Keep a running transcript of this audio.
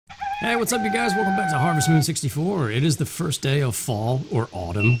Hey, what's up, you guys? Welcome back to Harvest Moon 64. It is the first day of fall, or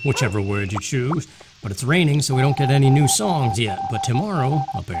autumn, whichever word you choose. But it's raining, so we don't get any new songs yet. But tomorrow,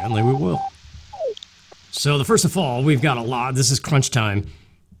 apparently we will. So the first of fall, we've got a lot. This is crunch time.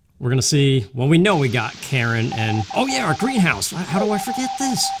 We're gonna see, well, we know we got Karen and... Oh yeah, our greenhouse! How do I forget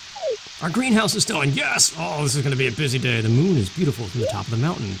this? Our greenhouse is done, yes! Oh, this is gonna be a busy day. The moon is beautiful from the top of the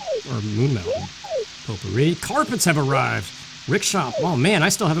mountain. Or Moon Mountain. Potpourri. Carpets have arrived! Rick shop. Oh man, I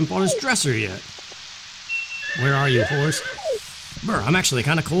still haven't bought his dresser yet. Where are you, horse? Brr, I'm actually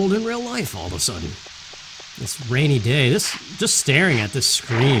kind of cold in real life all of a sudden. This rainy day, just staring at this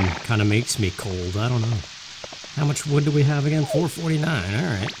screen kind of makes me cold. I don't know. How much wood do we have again? 449.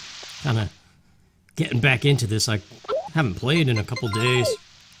 All right. Kind of getting back into this. I haven't played in a couple days.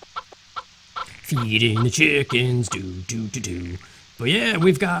 Feeding the chickens, do. But yeah,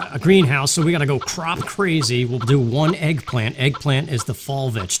 we've got a greenhouse, so we gotta go crop crazy. We'll do one eggplant. Eggplant is the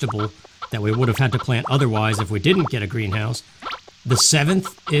fall vegetable that we would have had to plant otherwise if we didn't get a greenhouse. The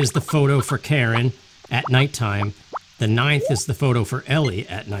 7th is the photo for Karen at nighttime. The 9th is the photo for Elli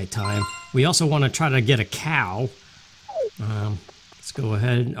at nighttime. We also want to try to get a cow. Let's go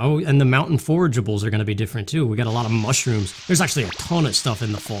ahead. Oh, and the mountain forageables are going to be different too. We got a lot of mushrooms. There's actually a ton of stuff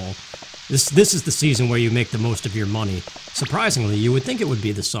in the fall. This is the season where you make the most of your money. Surprisingly, you would think it would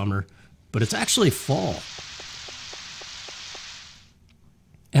be the summer, but it's actually fall.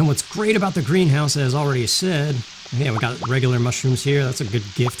 And what's great about the greenhouse, as already said, yeah, we got regular mushrooms here. That's a good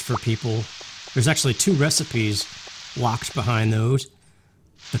gift for people. There's actually 2 recipes locked behind those.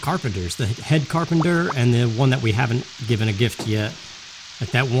 The carpenters, the head carpenter and the one that we haven't given a gift yet.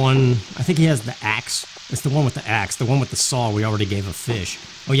 Like that one, I think he has the axe. It's the one with the axe. The one with the saw we already gave a fish.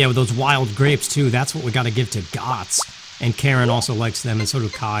 Oh yeah, with those wild grapes too. That's what we got to give to Gots. And Karen also likes them, and so do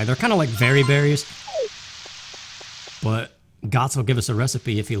Kai. They're kind of like very berries. But Gots will give us a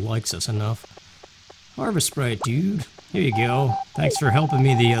recipe if he likes us enough. Harvest Sprite, dude. Here you go. Thanks for helping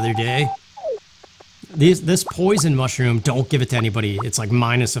me the other day. This poison mushroom, don't give it to anybody. It's like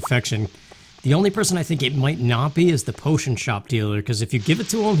minus affection. The only person I think it might not be is the potion shop dealer, because if you give it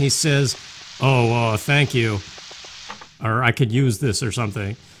to him, he says, oh, thank you. Or I could use this or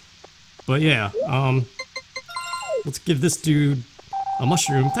something. But yeah, let's give this dude a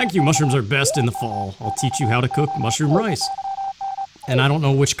mushroom. Thank you, mushrooms are best in the fall. I'll teach you how to cook mushroom rice. And I don't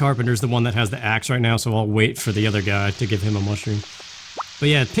know which carpenter's the one that has the axe right now, so I'll wait for the other guy to give him a mushroom. But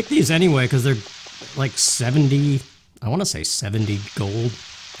yeah, pick these anyway, because they're like 70, I want to say 70 gold,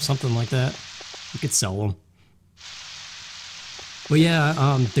 something like that. You could sell them. But yeah,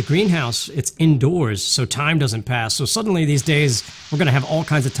 the greenhouse, it's indoors, so time doesn't pass. So suddenly these days, we're going to have all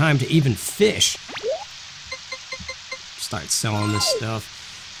kinds of time to even fish. Start selling this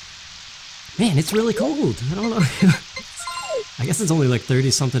stuff. Man, it's really cold. I don't know. I guess it's only like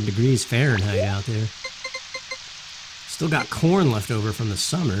 30-something degrees Fahrenheit out there. Still got corn left over from the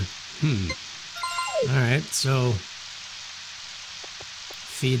summer. Alright, so...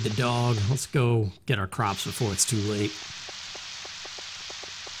 feed the dog. Let's go get our crops before it's too late.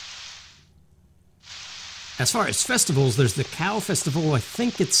 As far as festivals, there's the cow festival. I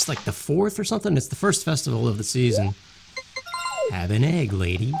think it's like the 4th or something. It's the first festival of the season. Have an egg,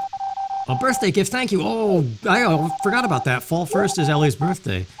 lady. A birthday gift, thank you. Oh, I forgot about that. Fall 1st is Ellie's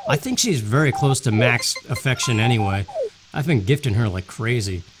birthday. I think she's very close to max affection anyway. I've been gifting her like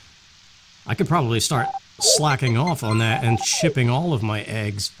crazy. I could probably start slacking off on that and shipping all of my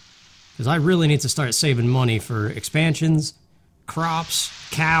eggs. Because I really need to start saving money for expansions, crops,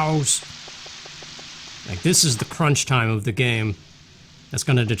 cows. Like, this is the crunch time of the game. That's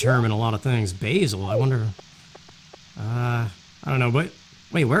going to determine a lot of things. Basil, I wonder... I don't know, but...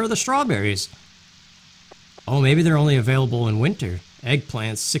 Wait, where are the strawberries? Oh, maybe they're only available in winter.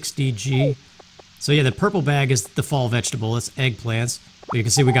 Eggplants, 60G. So yeah, the purple bag is the fall vegetable. It's eggplants. But you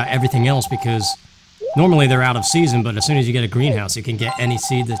can see we got everything else because... normally they're out of season, but as soon as you get a greenhouse, you can get any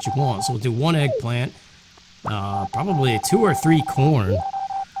seed that you want. So we'll do 1 eggplant. Probably 2 or 3 corn.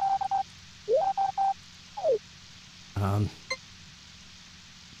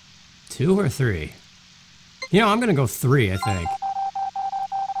 2 or 3? You know, I'm gonna go 3, I think.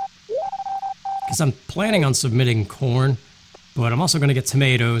 Because I'm planning on submitting corn, but I'm also gonna get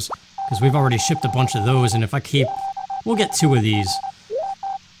tomatoes, because we've already shipped a bunch of those, and if I keep... we'll get 2 of these.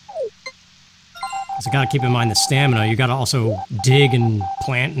 So you gotta keep in mind the stamina. You gotta also dig and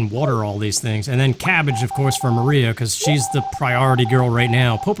plant and water all these things. And then cabbage, of course, for Maria, because she's the priority girl right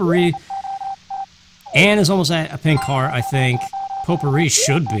now. Potpourri... Anne is almost at a pink heart, I think. Potpourri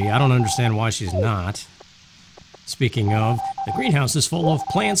should be. I don't understand why she's not. Speaking of, the greenhouse is full of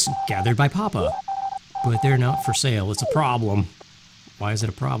plants gathered by Papa. But they're not for sale. It's a problem. Why is it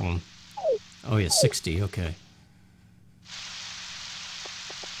a problem? Oh yeah, 60, okay.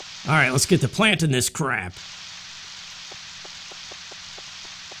 Alright, let's get to planting this crap.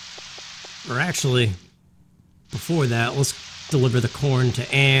 Or actually, before that, let's deliver the corn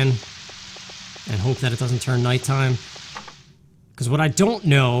to Anne and hope that it doesn't turn nighttime. Because what I don't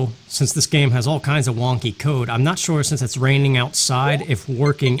know, since this game has all kinds of wonky code, I'm not sure since it's raining outside if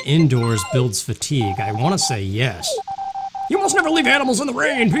working indoors builds fatigue. I want to say yes. You must never leave animals in the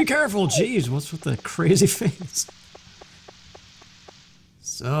rain! Be careful! Jeez, what's with the crazy face?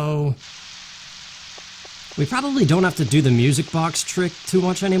 So... we probably don't have to do the music box trick too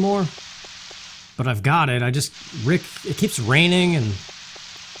much anymore. But I've got it. Rick, it keeps raining and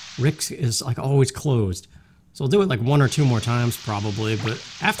Rick's is like always closed. So I'll do it like 1 or 2 more times probably, but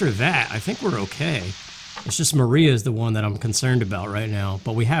after that, I think we're okay. It's just Maria's the one that I'm concerned about right now.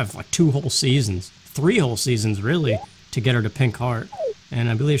 But we have like 2 whole seasons, 3 whole seasons really, to get her to pink heart. And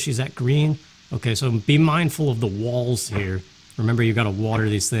I believe she's at green. Okay, so be mindful of the walls here. Remember, you gotta water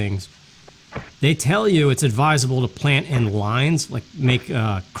these things. They tell you it's advisable to plant in lines, like make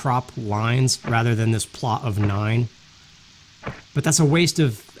crop lines rather than this plot of 9. But that's a waste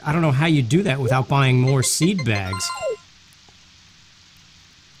of, I don't know how you do that without buying more seed bags.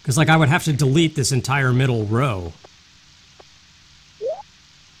 Because like I would have to delete this entire middle row.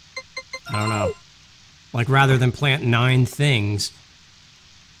 I don't know. Like rather than plant 9 things,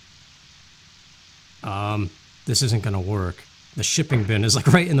 this isn't gonna work. The shipping bin is like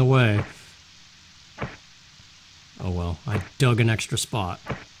right in the way. Oh well, I dug an extra spot.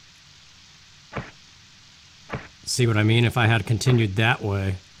 See what I mean? If I had continued that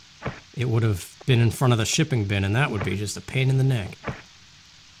way, it would have been in front of the shipping bin, and that would be just a pain in the neck.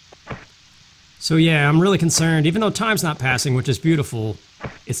 So yeah, I'm really concerned. Even though time's not passing, which is beautiful,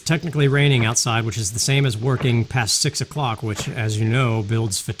 it's technically raining outside, which is the same as working past 6 o'clock, which, as you know,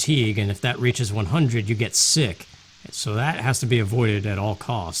 builds fatigue, and if that reaches 100, you get sick. So that has to be avoided at all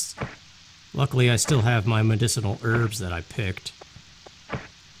costs. Luckily, I still have my medicinal herbs that I picked.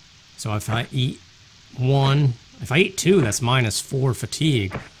 So if I eat 1, if I eat 2, that's -4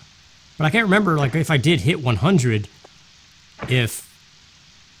 fatigue. But I can't remember, like, if I did hit 100, if...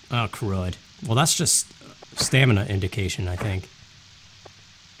 oh, crud. Well, that's just stamina indication, I think.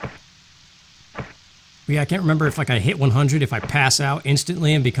 But yeah, I can't remember if, like, I hit 100, if I pass out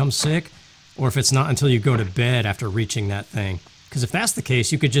instantly and become sick, or if it's not until you go to bed after reaching that thing. Because if that's the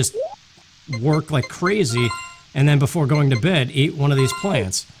case, you could just work like crazy, and then before going to bed, eat one of these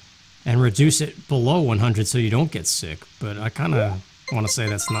plants and reduce it below 100 so you don't get sick. But I kind of want to say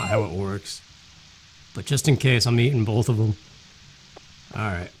that's not how it works. But just in case, I'm eating both of them.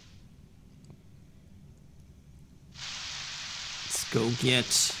 Alright. Let's go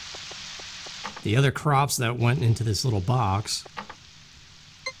get the other crops that went into this little box.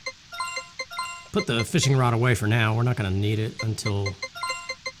 Put the fishing rod away for now. We're not going to need it until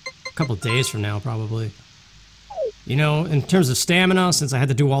a couple days from now, probably. You know, in terms of stamina, since I had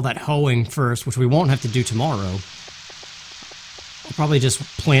to do all that hoeing first, which we won't have to do tomorrow, I'll probably just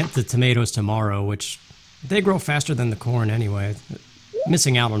plant the tomatoes tomorrow, which they grow faster than the corn anyway.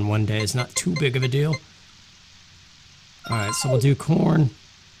 Missing out on 1 day is not too big of a deal. Alright, so we'll do corn.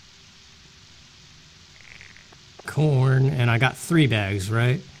 Corn, and I got 3 bags,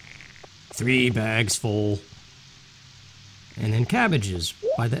 right? 3 bags full. And then cabbages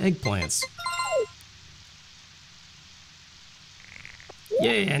by the eggplants.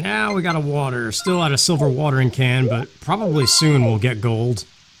 Yeah, now we got a water. Still at a silver watering can, but probably soon we'll get gold.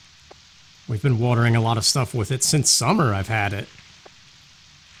 We've been watering a lot of stuff with it since summer. I've had it.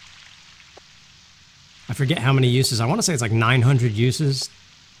 I forget how many uses. I want to say it's like 900 uses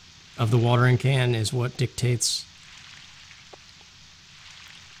of the watering can is what dictates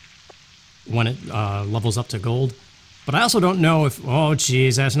when it levels up to gold. But I also don't know if... oh,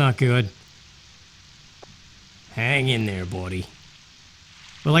 jeez, that's not good. Hang in there, buddy.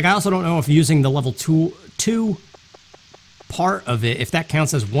 But, like, I also don't know if using the level 2 part of it, if that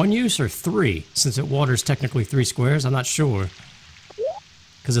counts as 1 use or 3, since it waters technically 3 squares. I'm not sure.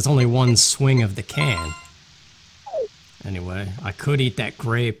 Because it's only 1 swing of the can. Anyway, I could eat that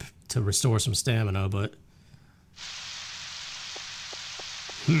grape to restore some stamina, but...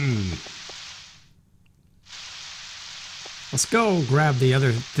 Let's go grab the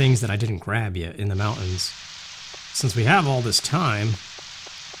other things that I didn't grab yet in the mountains. Since we have all this time,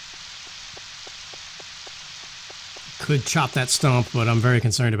 could chop that stump, but I'm very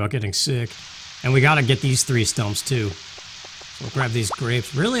concerned about getting sick. And we gotta get these 3 stumps too. So we'll grab these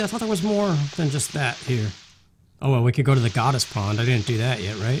grapes. Really? I thought there was more than just that here. Oh well, we could go to the goddess pond. I didn't do that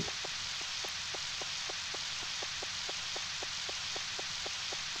yet, right?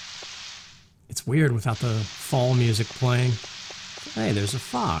 It's weird without the fall music playing. Hey, there's a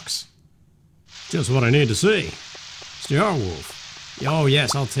fox. Just what I need to see. It's the wolf. Oh,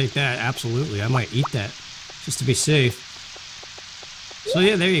 yes, I'll take that. Absolutely. I might eat that just to be safe. So,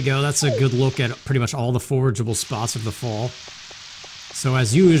 yeah, there you go. That's a good look at pretty much all the forageable spots of the fall. So,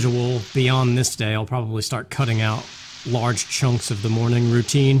 as usual, beyond this day, I'll probably start cutting out large chunks of the morning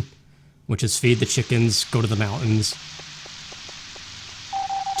routine, which is feed the chickens, go to the mountains.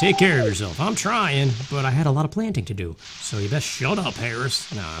 Take care of yourself. I'm trying, but I had a lot of planting to do. So you best shut up,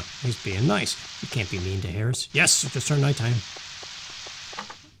 Harris. Nah, he's being nice. You can't be mean to Harris. Yes, it just turned nighttime.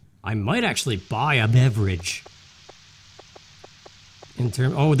 I might actually buy a beverage.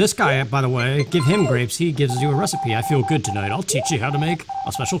 Oh, this guy, by the way, give him grapes. He gives you a recipe. I feel good tonight. I'll teach you how to make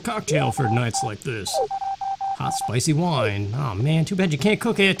a special cocktail for nights like this. Hot, spicy wine. Oh, man, too bad you can't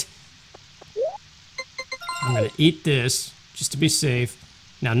cook it. I'm gonna eat this, just to be safe.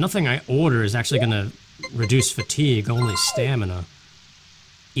 Now, nothing I order is actually gonna reduce fatigue, only stamina.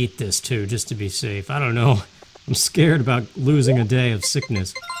 Eat this, too, just to be safe. I don't know. I'm scared about losing a day of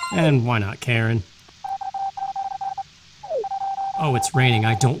sickness. And why not, Karen? Oh, it's raining.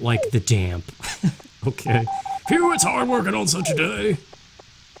 I don't like the damp. Okay. Phew, it's hard working on such a day.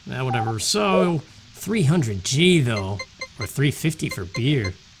 Now, whatever. So, 300G, though. Or 350 for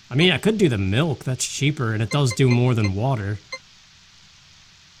beer. I mean, I could do the milk. That's cheaper, and it does do more than water.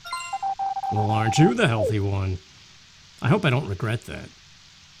 Well, aren't you the healthy one? I hope I don't regret that.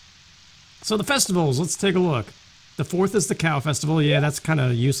 So the festivals, let's take a look. The 4th is the Cow Festival. Yeah, that's kind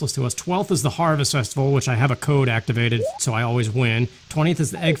of useless to us. 12th is the Harvest Festival, which I have a code activated, so I always win. 20th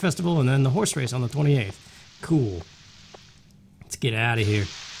is the Egg Festival, and then the Horse Race on the 28th. Cool. Let's get out of here.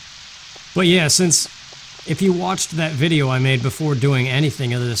 But yeah, since if you watched that video I made before doing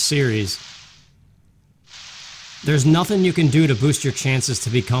anything of this series, there's nothing you can do to boost your chances to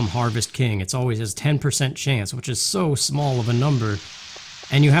become Harvest King. It's always a 10% chance, which is so small of a number.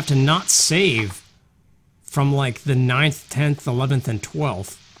 And you have to not save from like the 9th, 10th, 11th, and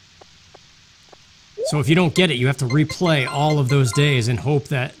 12th. So if you don't get it, you have to replay all of those days and hope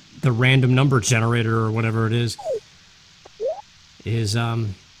that the random number generator or whatever it is,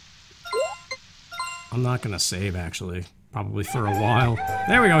 I'm not gonna save, actually. Probably for a while.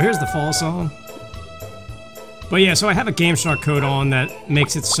 There we go, here's the fall song. But yeah, so I have a GameShark code on that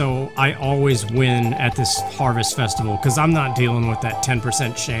makes it so I always win at this Harvest Festival, because I'm not dealing with that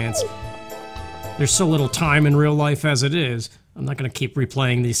 10% chance. There's so little time in real life as it is. I'm not gonna keep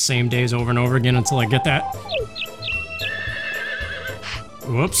replaying these same days over and over again until I get that.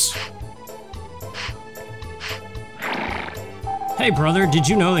 Whoops. Hey brother, did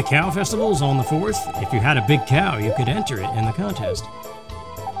you know the Cow Festival's on the 4th? If you had a big cow, you could enter it in the contest.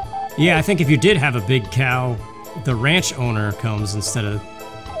 Yeah, I think if you did have a big cow, the ranch owner comes instead of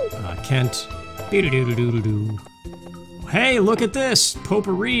Kent. Hey, look at this!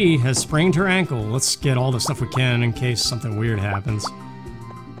 Potpourri has sprained her ankle. Let's get all the stuff we can in case something weird happens.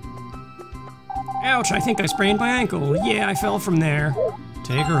 Ouch, I think I sprained my ankle. Yeah, I fell from there.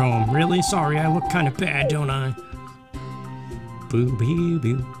 Take her home. Really? Sorry, I look kind of bad, don't I? Boo, boo,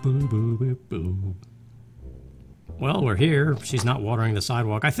 boo, boo, boo, boo, boo. Well, we're here. She's not watering the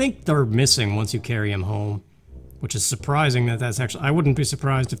sidewalk. I think they're missing once you carry him home. Which is surprising that that's actually... I wouldn't be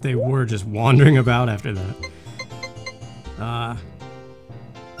surprised if they were just wandering about after that.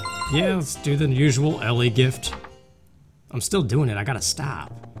 Yeah, let's do the usual Ellie gift. I'm still doing it. I gotta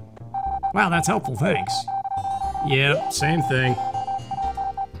stop. Wow, that's helpful. Thanks. Yeah, same thing.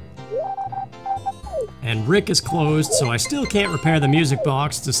 And Rick is closed, so I still can't repair the music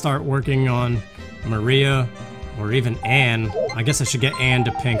box to start working on Maria or even Anne. I guess I should get Anne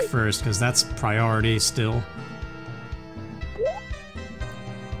to pink first, because that's priority still.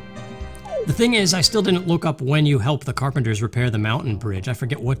 The thing is, I still didn't look up when you help the carpenters repair the mountain bridge. I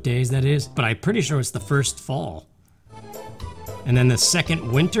forget what days that is, but I'm pretty sure it's the first fall. And then the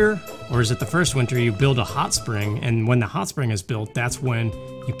second winter, or is it the first winter, you build a hot spring, and when the hot spring is built, that's when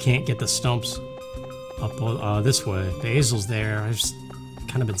you can't get the stumps up this way. Basil's there. I've just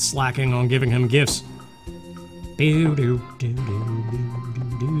kind of been slacking on giving him gifts. The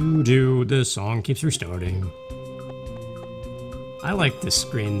song keeps restarting. I like this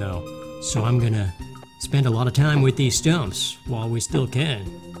screen though, so I'm gonna spend a lot of time with these stumps while we still can.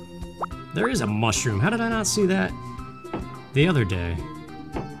 There is a mushroom. How did I not see that the other day?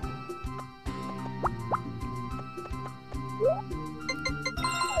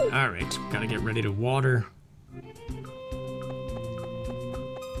 Alright, gotta get ready to water.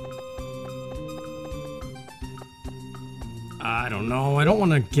 I don't know. I don't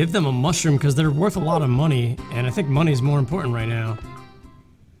want to give them a mushroom because they're worth a lot of money, and I think money's more important right now.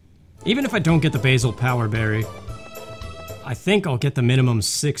 Even if I don't get the basil power berry, I think I'll get the minimum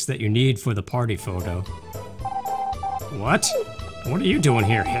 6 that you need for the party photo. What? What are you doing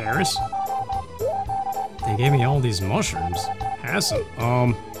here, Harris? They gave me all these mushrooms.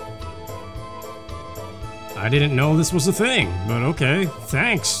 Hassan, I didn't know this was a thing, but okay,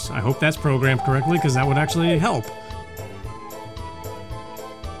 thanks. I hope that's programmed correctly, because that would actually help.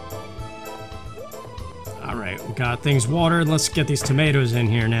 Alright, we got things watered. Let's get these tomatoes in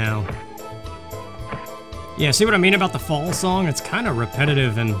here now. Yeah, see what I mean about the fall song? It's kind of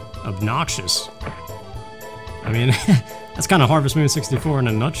repetitive and obnoxious. I mean, that's kind of Harvest Moon 64 in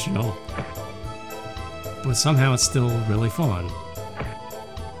a nutshell. But somehow it's still really fun.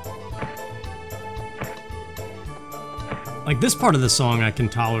 Like, this part of the song I can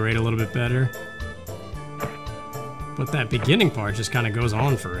tolerate a little bit better. But that beginning part just kind of goes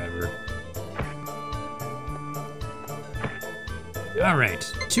on forever.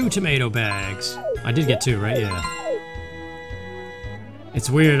 Alright, 2 tomato bags. I did get 2, right? Yeah.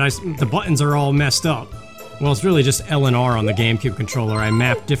 It's weird, the buttons are all messed up. Well, it's really just L and R on the GameCube controller. I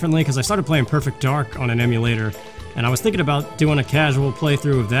mapped differently because I started playing Perfect Dark on an emulator, and I was thinking about doing a casual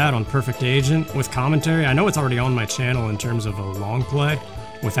playthrough of that on Perfect Agent with commentary. I know it's already on my channel in terms of a long play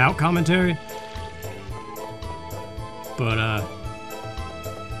without commentary, but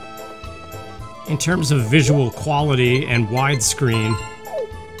in terms of visual quality and widescreen,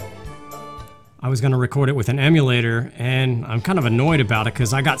 I was going to record it with an emulator, and I'm kind of annoyed about it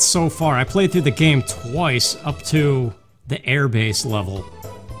because I got so far. I played through the game twice up to the airbase level.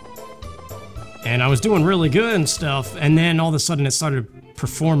 And I was doing really good and stuff, and then all of a sudden it started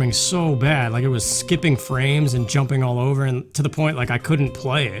performing so bad. Like, it was skipping frames and jumping all over, and to the point, like, I couldn't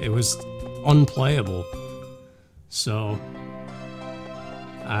play it. It was unplayable. So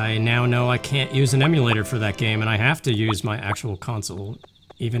I now know I can't use an emulator for that game, and I have to use my actual console,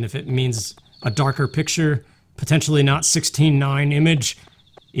 even if it means a darker picture, potentially not 16:9 image,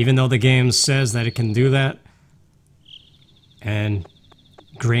 even though the game says that it can do that, and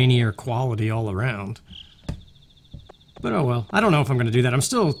grainier quality all around. But oh well, I don't know if I'm going to do that. I'm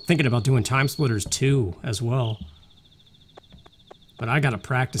still thinking about doing Time Splitters 2 as well. But I gotta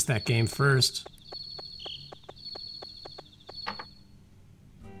practice that game first.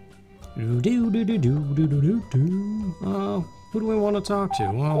 Who do we want to talk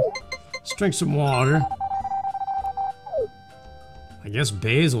to? Well, let's drink some water. I guess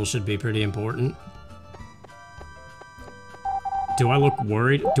basil should be pretty important. Do I look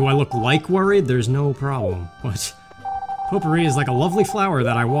worried? Do I look like worried? There's no problem. What? Potpourri is like a lovely flower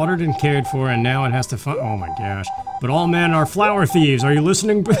that I watered and cared for, and now it has to oh my gosh. But all men are flower thieves. Are you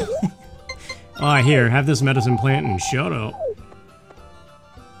listening? Here, have this medicine plant and shut up.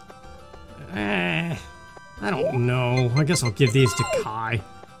 I don't know. I guess I'll give these to Kai.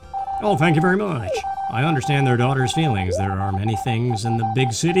 Oh, thank you very much. I understand their daughter's feelings. There are many things in the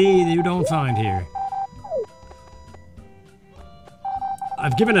big city that you don't find here.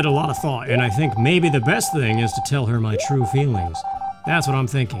 I've given it a lot of thought, and I think maybe the best thing is to tell her my true feelings. That's what I'm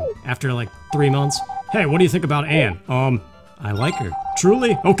thinking. After like 3 months. Hey, what do you think about Anne? I like her.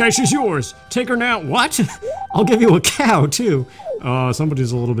 Truly? Okay, she's yours. Take her now. What? I'll give you a cow, too.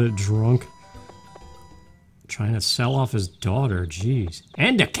 Somebody's a little bit drunk. Trying to sell off his daughter, jeez.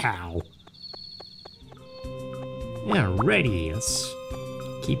 And a cow. Yeah, ready. Let's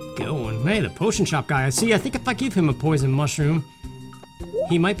keep going. Hey, the potion shop guy. I think if I give him a poison mushroom,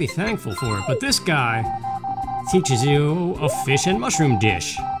 he might be thankful for it. But this guy teaches you a fish and mushroom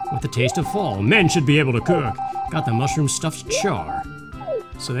dish with a taste of fall. Men should be able to cook. Got the mushroom stuffed char.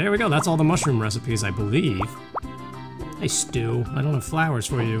 So there we go. That's all the mushroom recipes, I believe. Hey, Stu. I don't have flowers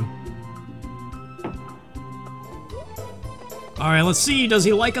for you. Alright, let's see. Does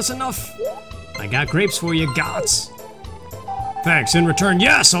he like us enough? I got grapes for you, Gots. Thanks. In return,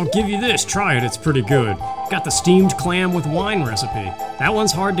 yes, I'll give you this. Try it. It's pretty good. Got the steamed clam with wine recipe. That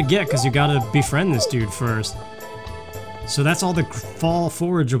one's hard to get because you gotta befriend this dude first. So that's all the fall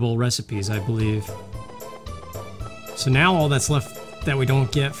forageable recipes, I believe. So now all that's left that we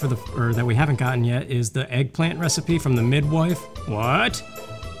don't get for or that we haven't gotten yet is the eggplant recipe from the midwife. What?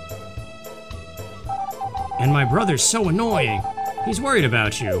 And my brother's so annoying. He's worried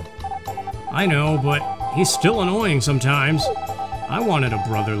about you. I know, but he's still annoying sometimes. I wanted a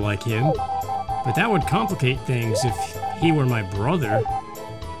brother like him. But that would complicate things if he were my brother.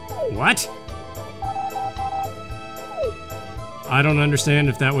 What? I don't understand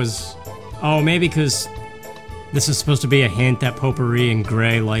if that was... Oh, maybe because this is supposed to be a hint that Potpourri and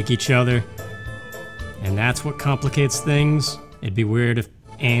Gray like each other. And that's what complicates things. It'd be weird if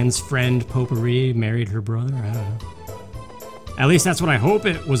Anne's friend Potpourri married her brother. I don't know. At least that's what I hope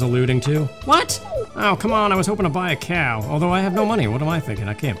it was alluding to. What? Oh, come on, I was hoping to buy a cow. Although I have no money, what am I thinking?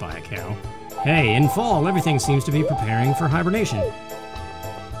 I can't buy a cow. Hey, in fall, everything seems to be preparing for hibernation.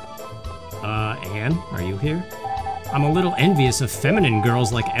 Anne, are you here? I'm a little envious of feminine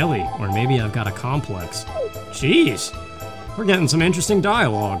girls like Elli, or maybe I've got a complex. Jeez, we're getting some interesting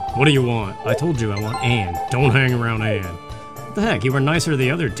dialogue. What do you want? I told you I want Anne. Don't hang around Anne. What the heck, you were nicer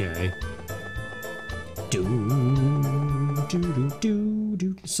the other day.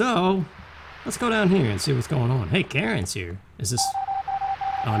 So, let's go down here and see what's going on. Hey, Karen's here. Is this...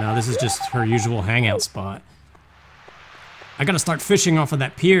 Oh no, this is just her usual hangout spot. I gotta start fishing off of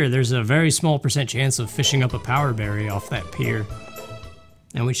that pier. There's a very small % chance of fishing up a power berry off that pier.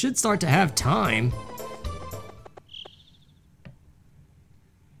 And we should start to have time.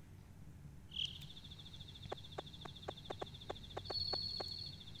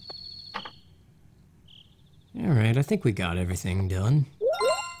 Alright, I think we got everything done.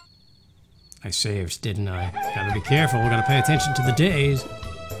 I saved, didn't I? Gotta be careful, gotta pay attention to the days.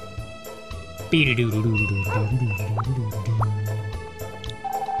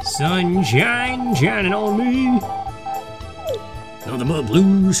 Sunshine shining on me. Nothing but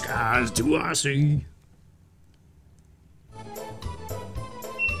blue skies do I see.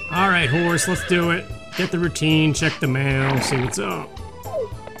 Alright, horse, let's do it. Get the routine, check the mail, see what's up.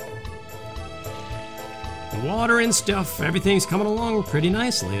 Water and stuff, everything's coming along pretty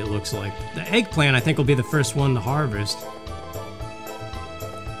nicely, it looks like. The eggplant, I think, will be the first one to harvest.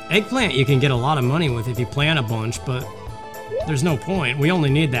 Eggplant you can get a lot of money with if you plant a bunch, but there's no point. We only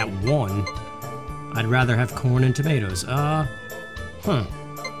need that one. I'd rather have corn and tomatoes. I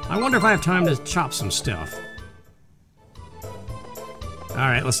wonder if I have time to chop some stuff.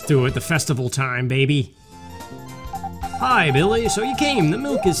 Alright, let's do it. The festival time, baby. Hi, Billy. So you came. The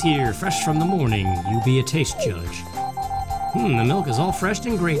milk is here, fresh from the morning. You be a taste judge. The milk is all fresh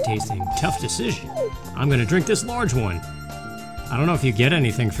and great tasting. Tough decision. I'm gonna drink this large one. I don't know if you get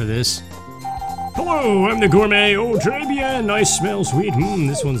anything for this. Hello, I'm the gourmet. Oh, très bien. Nice smell, sweet.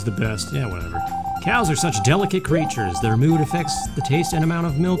 This one's the best. Yeah, whatever. Cows are such delicate creatures. Their mood affects the taste and amount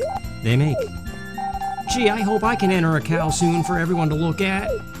of milk they make. Gee, I hope I can enter a cow soon for everyone to look at.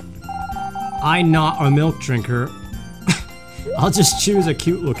 I'm not a milk drinker. I'll just choose a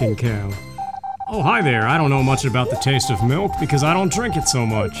cute-looking cow. Oh, hi there. I don't know much about the taste of milk because I don't drink it so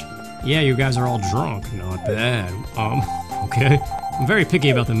much. Yeah, you guys are all drunk. Not bad. Okay. I'm very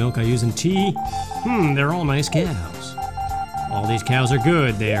picky about the milk I use in tea. They're all nice cows. All these cows are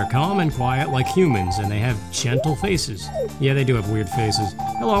good. They are calm and quiet like humans, and they have gentle faces. Yeah, they do have weird faces.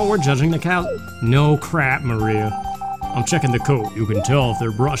 Hello, we're judging the cows. No crap, Maria. I'm checking the coat. You can tell if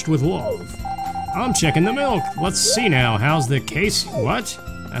they're brushed with love. I'm checking the milk. Let's see now. How's the case? What?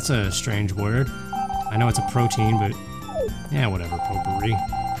 That's a strange word. I know it's a protein, but yeah, whatever, potpourri.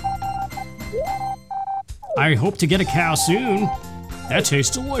 I hope to get a cow soon. That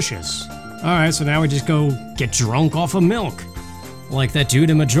tastes delicious. Alright, so now we just go get drunk off of milk. Like that dude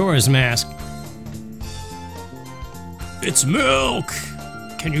in Majora's Mask. It's milk!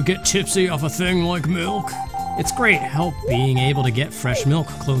 Can you get tipsy off a thing like milk? It's great help being able to get fresh milk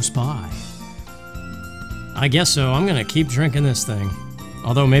close by. I guess so. I'm gonna keep drinking this thing.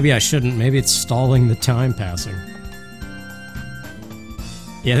 Although maybe I shouldn't. Maybe it's stalling the time passing.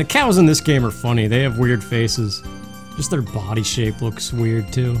 Yeah, the cows in this game are funny. They have weird faces. Just their body shape looks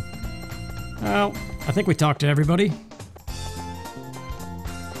weird too. Well, I think we talked to everybody.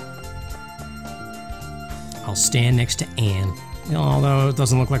 I'll stand next to Anne. Although it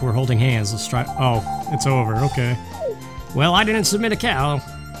doesn't look like we're holding hands. Let's try. Oh, it's over. Okay. Well, I didn't submit a cow.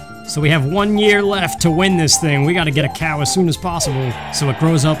 So we have 1 year left to win this thing. We gotta get a cow as soon as possible so it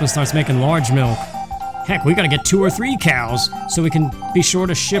grows up and starts making large milk. Heck, we gotta get 2 or 3 cows so we can be sure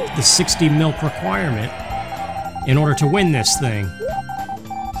to ship the 60 milk requirement in order to win this thing.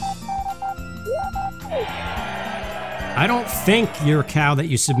 I don't think your cow that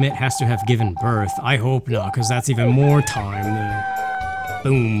you submit has to have given birth. I hope not, because that's even more time than...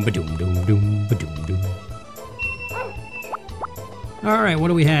 Boom, ba-doom, doom, doom, ba-doom, doom. Alright, what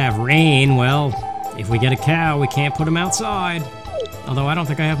do we have? Rain. Well, if we get a cow, we can't put him outside. Although I don't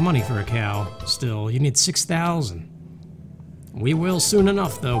think I have money for a cow. Still, you need 6,000. We will soon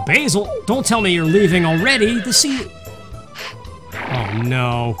enough, though. Basil, don't tell me you're leaving already. The sea... Oh,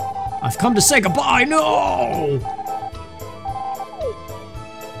 no. I've come to say goodbye. No!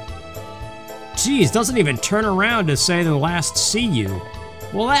 Jeez, doesn't even turn around to say the last see you.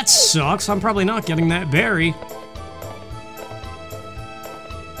 Well, that sucks. I'm probably not getting that berry.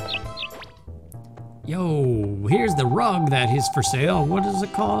 Yo, here's the rug that is for sale. What does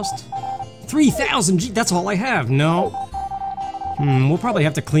it cost? 3,000. Gee, that's all I have. No. We'll probably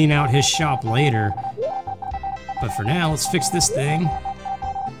have to clean out his shop later. But for now, let's fix this thing.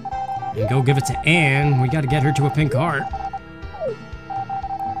 And go give it to Anne. We gotta get her to a pink heart.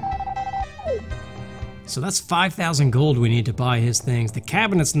 So that's 5,000 gold we need to buy his things. The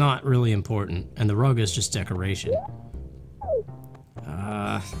cabinet's not really important, and the rug is just decoration.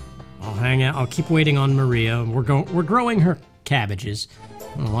 I'll hang out. I'll keep waiting on Maria. We're growing her cabbages.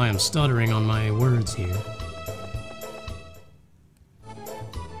 I don't know why I'm stuttering on my words here.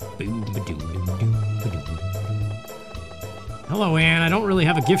 Hello, Anne. I don't really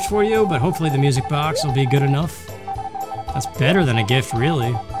have a gift for you, but hopefully the music box will be good enough. That's better than a gift,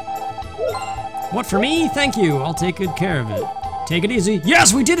 really. What, for me? Thank you. I'll take good care of it. Take it easy.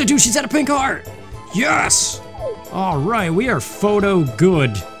 Yes, we did it, dude. She's at a pink heart. Yes! All right, we are photo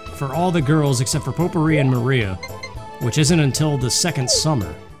good for all the girls except for Potpourri and Maria, which isn't until the second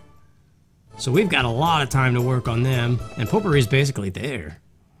summer. So we've got a lot of time to work on them, and Potpourri's basically there.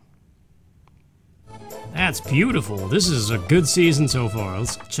 That's beautiful. This is a good season so far.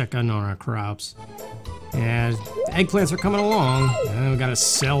 Let's check on our crops. Yeah, the eggplants are coming along. We gotta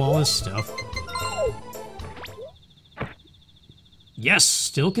sell all this stuff. Yes,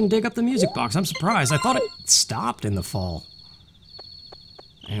 still can dig up the music box. I'm surprised. I thought it stopped in the fall.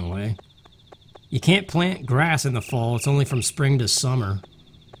 Anyway, you can't plant grass in the fall. It's only from spring to summer.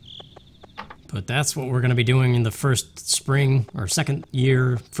 But that's what we're going to be doing in the first spring, or second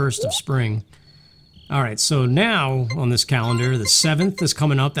year, first of spring. All right, so now on this calendar, the 7th is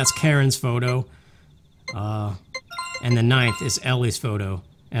coming up. That's Karen's photo. And the 9th is Ellie's photo.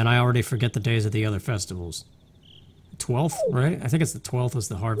 And I already forget the days of the other festivals. 12th, right? I think it's the 12th is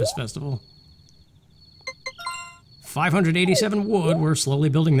the Harvest Festival. 587 wood. We're slowly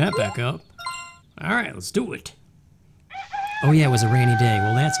building that back up. All right, let's do it. Oh yeah, it was a rainy day.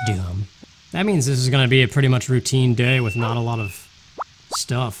 Well, that's dumb. That means this is going to be a pretty much routine day with not a lot of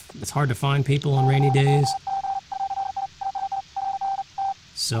stuff. It's hard to find people on rainy days.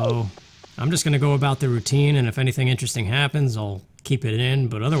 So, I'm just going to go about the routine, and if anything interesting happens, I'll keep it in,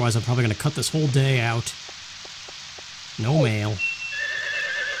 but otherwise I'm probably going to cut this whole day out. No mail.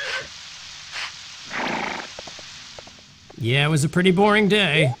 Yeah, it was a pretty boring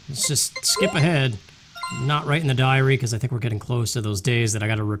day. Let's just skip ahead. Not write in the diary, because I think we're getting close to those days that I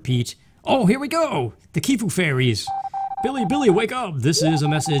gotta repeat. Oh, here we go! The Kifu fairies! Billy, Billy, wake up! This is a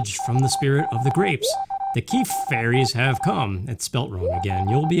message from the spirit of the grapes. The Keef fairies have come. It's spelt wrong again.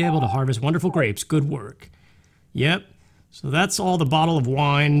 You'll be able to harvest wonderful grapes. Good work. Yep. So that's all the bottle of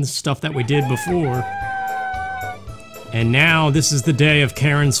wine stuff that we did before. And now, this is the day of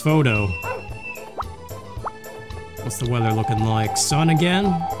Karen's photo. What's the weather looking like? Sun again?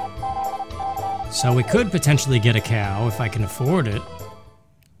 So we could potentially get a cow if I can afford it.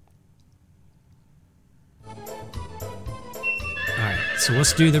 Alright, so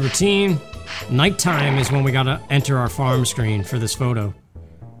let's do the routine. Nighttime is when we gotta enter our farm screen for this photo.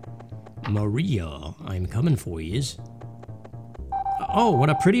 Maria, I'm coming for yous. Oh, what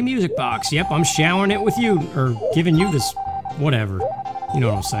a pretty music box. Yep, I'm showering it with you, or giving you this, whatever. You know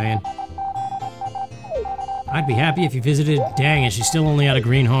what I'm saying. I'd be happy if you visited. Dang it, she's still only at a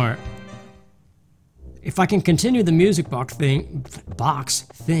green heart. If I can continue the music box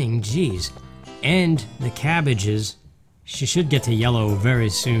thing, geez, and the cabbages, she should get to yellow very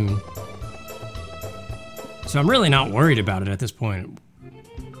soon. So I'm really not worried about it at this point.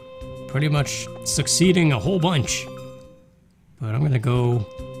 Pretty much succeeding a whole bunch. But I'm gonna go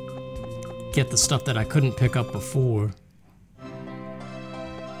get the stuff that I couldn't pick up before.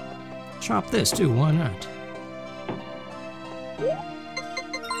 Chop this too, why not?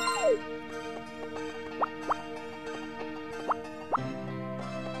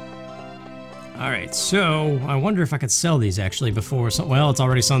 Alright, so I wonder if I could sell these actually before well, it's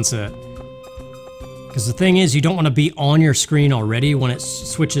already sunset. Because the thing is, you don't want to be on your screen already when it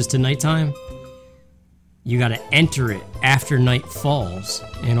switches to nighttime. You gotta enter it after night falls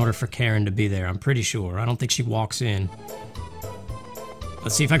in order for Karen to be there, I'm pretty sure. I don't think she walks in.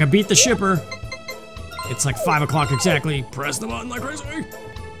 Let's see if I can beat the shipper. It's like 5 o'clock exactly. Press the button like crazy.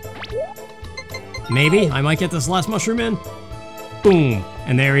 Maybe I might get this last mushroom in. Boom,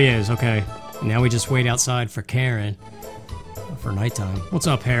 and there he is, okay. Now we just wait outside for Karen for nighttime. What's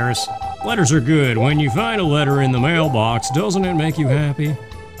up, Harris? Letters are good. When you find a letter in the mailbox, doesn't it make you happy?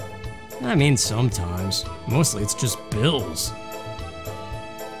 I mean, sometimes. Mostly it's just bills.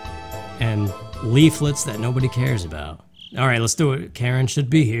 And leaflets that nobody cares about. Alright, let's do it. Karen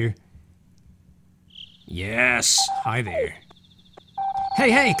should be here. Yes, hi there.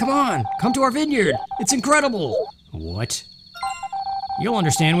 Hey, come on! Come to our vineyard! It's incredible! What? You'll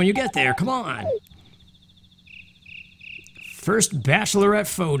understand when you get there, come on! First bachelorette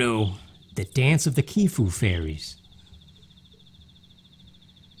photo. The dance of the Kifu fairies.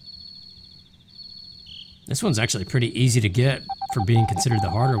 This one's actually pretty easy to get for being considered the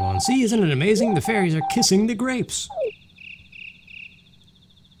harder one. See, isn't it amazing? The fairies are kissing the grapes.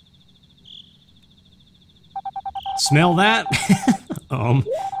 Smell that?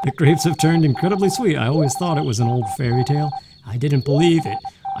 The grapes have turned incredibly sweet. I always thought it was an old fairy tale. I didn't believe it.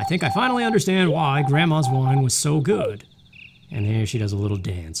 I think I finally understand why Grandma's wine was so good. And here she does a little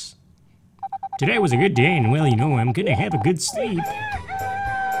dance. Today was a good day, and well, you know, I'm gonna have a good sleep.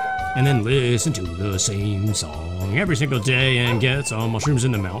 And then listen to the same song every single day and get some mushrooms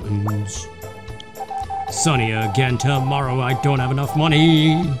in the mountains. Sunny again tomorrow, I don't have enough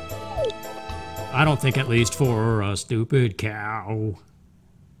money. I don't think, at least for a stupid cow.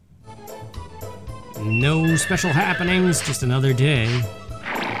 No special happenings, just another day.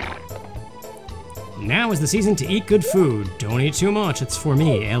 Now is the season to eat good food. Don't eat too much, it's for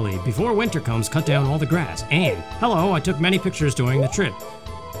me, Ellie. Before winter comes, cut down all the grass. And, hello, I took many pictures during the trip.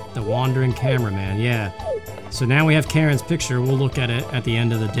 The wandering cameraman, yeah. So now we have Karen's picture, we'll look at it at the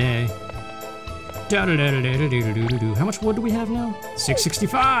end of the day. How much wood do we have now?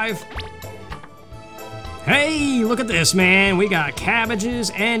 665! Hey, look at this, man! We got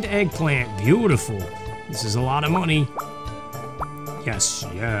cabbages and eggplant. Beautiful. This is a lot of money. Yes,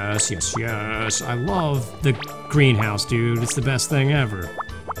 yes, yes, yes. I love the greenhouse, dude. It's the best thing ever.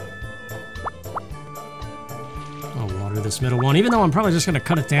 I'll water this middle one, even though I'm probably just gonna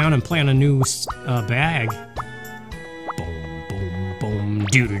cut it down and plant a new bag. Boom, boom, boom.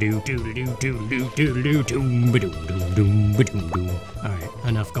 Doo-doo-doo, doo-doo-doo, doo-doo-doo, doo-doo-doo, doom-ba-doom, ba-doom-doom. Alright,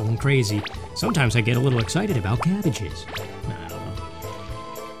 enough going crazy. Sometimes I get a little excited about cabbages. I don't know.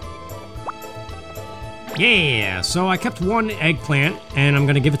 Yeah, so I kept one eggplant, and I'm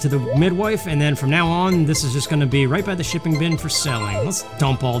gonna give it to the midwife, and then from now on, this is just gonna be right by the shipping bin for selling. Let's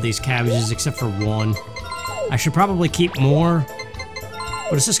dump all these cabbages except for one. I should probably keep more,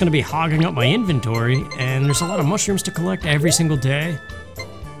 but it's just gonna be hogging up my inventory, and there's a lot of mushrooms to collect every single day.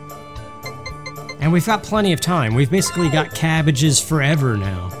 And we've got plenty of time. We've basically got cabbages forever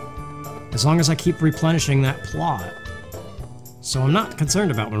now, as long as I keep replenishing that plot. So I'm not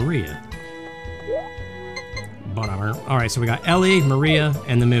concerned about Maria. Alright, so we got Ellie, Maria,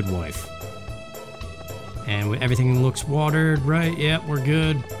 and the midwife. And everything looks watered, right? Yep, we're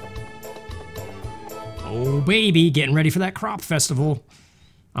good. Oh baby, getting ready for that crop festival.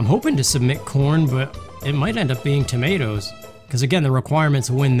 I'm hoping to submit corn, but it might end up being tomatoes. Because again, the requirement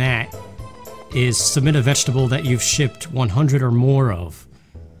to win that is submit a vegetable that you've shipped 100 or more of.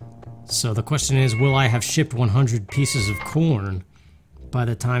 So the question is, will I have shipped 100 pieces of corn by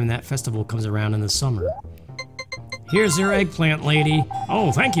the time that festival comes around in the summer? Here's your eggplant, lady.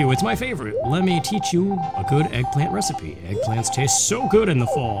 Oh, thank you, it's my favorite. Let me teach you a good eggplant recipe. Eggplants taste so good in the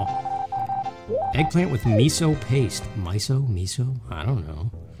fall. Eggplant with miso paste. Miso? I don't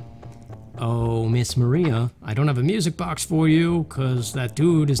know. Oh, Miss Maria, I don't have a music box for you, because that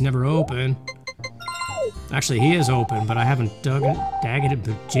dude is never open. Actually, he is open, but I haven't jagged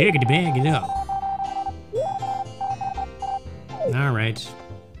it up. Alright.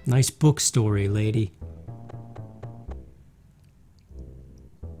 Nice book story, lady.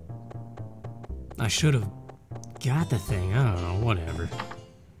 I should have got the thing. I don't know, whatever.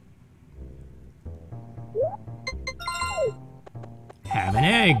 Have an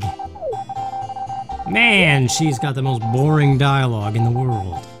egg. Man, she's got the most boring dialogue in the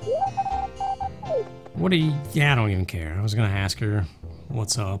world. What do you... Yeah, I don't even care. I was gonna ask her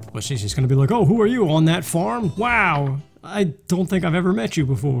what's up, but she's just gonna be like, oh, who are you on that farm? Wow, I don't think I've ever met you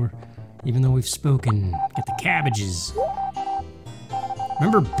before. Even though we've spoken. Get the cabbages.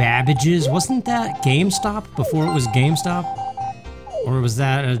 Remember Babbage's? Wasn't that GameStop before it was GameStop? Or was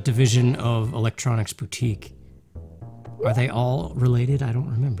that a division of Electronics Boutique? Are they all related? I don't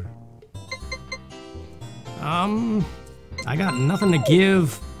remember. I got nothing to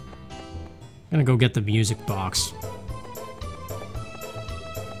give. I'm gonna go get the music box.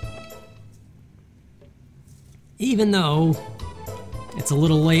 Even though it's a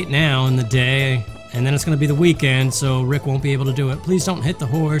little late now in the day, and then it's gonna be the weekend, so Rick won't be able to do it. Please don't hit the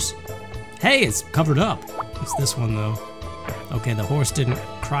horse. Hey, it's covered up. It's this one, though. Okay, the horse didn't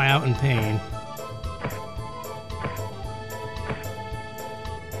cry out in pain.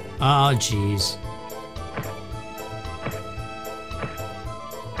 Oh, jeez.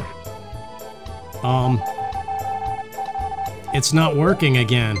 It's not working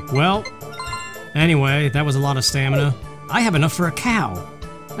again. Well, anyway, that was a lot of stamina. I have enough for a cow.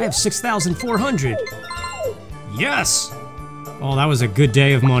 I have 6,400. Yes! Oh, that was a good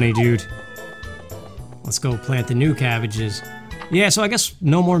day of money, dude. Let's go plant the new cabbages. Yeah, so I guess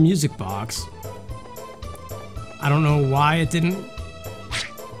no more music box. I don't know why it didn't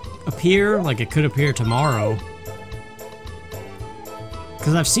appear. Like, it could appear tomorrow.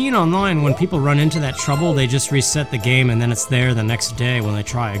 Because I've seen online when people run into that trouble, they just reset the game and then it's there the next day when they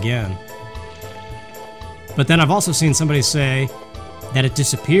try again. But then I've also seen somebody say that it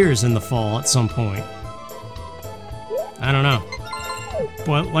disappears in the fall at some point. I don't know.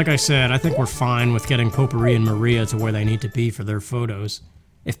 But like I said, I think we're fine with getting Potpourri and Maria to where they need to be for their photos.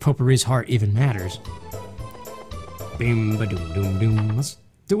 If Potpourri's heart even matters. Bing ba doom doom doom. Let's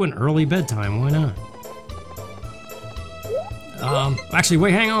do an early bedtime, why not? Actually,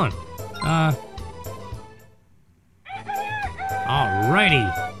 wait, hang on.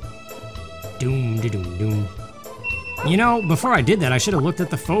 Alrighty. Doom da doom doom. You know, before I did that, I should have looked at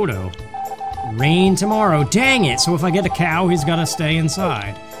the photo. Rain tomorrow, dang it! So if I get a cow, he's gotta stay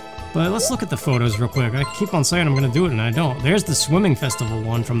inside. But let's look at the photos real quick. I keep on saying I'm gonna do it and I don't. There's the swimming festival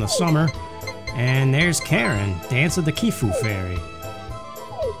one from the summer. And there's Karen, Dance of the Kifu Fairy.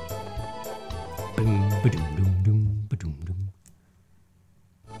 Boom ba doom doom doom ba doom doom.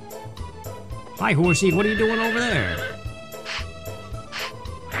 Hi, horsey, what are you doing over there?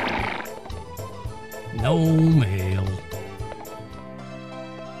 No mail.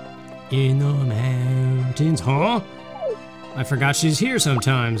 In the mountains, huh? I forgot she's here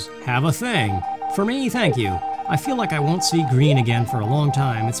sometimes. Have a thing. For me, thank you. I feel like I won't see green again for a long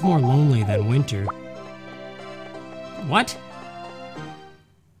time. It's more lonely than winter. What?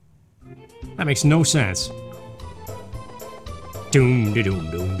 That makes no sense. Doom da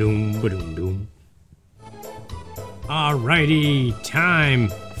doom doom doom ba doom doom. Alrighty, time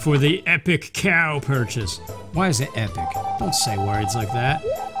for the epic cow purchase. Why is it epic? Don't say words like that.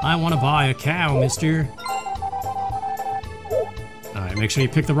 I want to buy a cow, mister. Alright, make sure you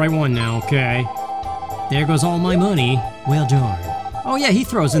pick the right one now, okay? There goes all my money. Well darn. Oh yeah, he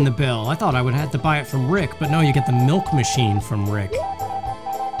throws in the bill. I thought I would have to buy it from Rick, but no, you get the milk machine from Rick.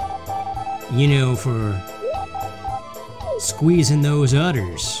 You know, for squeezing those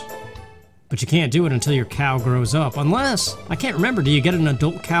udders. But you can't do it until your cow grows up, unless, I can't remember, do you get an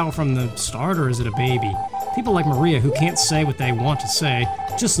adult cow from the start or is it a baby? People like Maria who can't say what they want to say,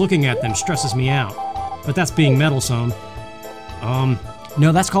 just looking at them stresses me out. But that's being meddlesome.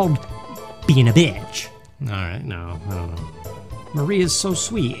 No, that's called being a bitch. Alright, no, I don't know. Maria's so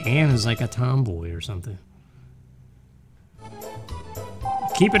sweet, Anne is like a tomboy or something.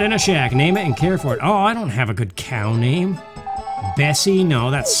 Keep it in a shack, name it and care for it. Oh, I don't have a good cow name. Bessie?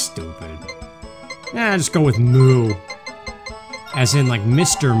 No, that's stupid. Nah, just go with Moo. As in, like,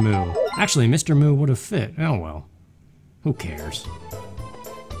 Mr. Moo. Actually, Mr. Moo would have fit. Oh, well. Who cares?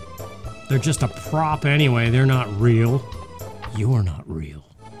 They're just a prop anyway. They're not real. You're not real.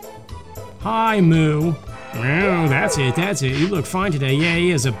 Hi, Moo. Oh, that's it, that's it. You look fine today. Yeah,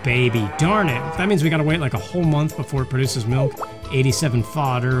 he is a baby. Darn it. That means we gotta wait like a whole month before it produces milk. 87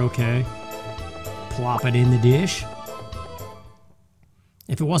 fodder, okay. Plop it in the dish.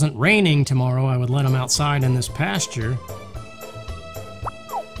 If it wasn't raining tomorrow, I would let him outside in this pasture.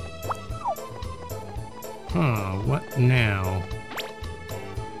 Huh, what now?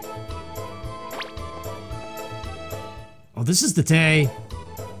 Oh, this is the day.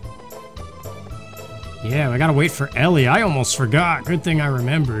 Yeah, I gotta wait for Elli. I almost forgot. Good thing I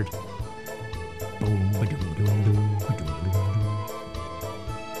remembered. Boom, ba-doom, doom, doom, ba-doom, doom,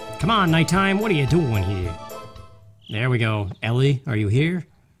 doom. Come on, nighttime. What are you doing here? There we go. Elli, are you here?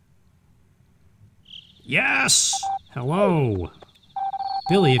 Yes! Hello!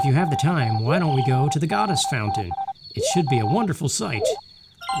 Billy, if you have the time, why don't we go to the Goddess Fountain? It should be a wonderful sight.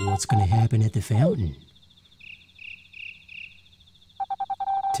 What's gonna happen at the fountain?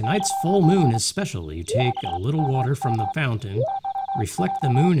 Tonight's full moon is special. You take a little water from the fountain, reflect the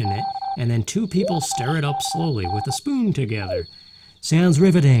moon in it, and then two people stir it up slowly with a spoon together. Sounds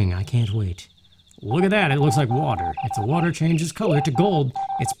riveting. I can't wait. Look at that, it looks like water. If the water changes color to gold,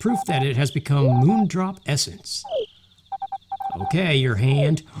 it's proof that it has become moondrop essence. Okay, your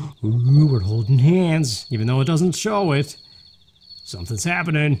hand. Ooh, we're holding hands, even though it doesn't show it. Something's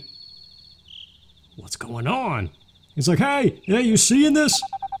happening. What's going on? He's like, hey, you seeing this?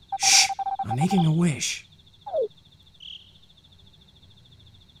 Shh, I'm making a wish.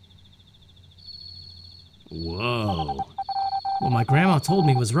 Whoa. What my grandma told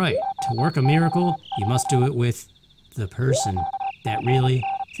me was right. To work a miracle, you must do it with the person that really...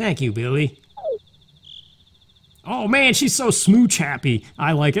 Thank you, Billy. Oh man, she's so smooch happy.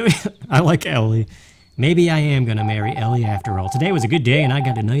 I like it. I like Elli. Maybe I am gonna marry Elli after all. Today was a good day and I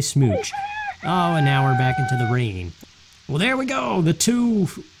got a nice smooch. Oh, and now we're back into the rain. Well, there we go. The two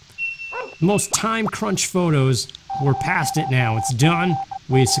most time crunch photos. We're past it now. It's done.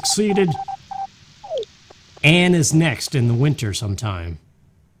 We succeeded. Anne is next in the winter sometime.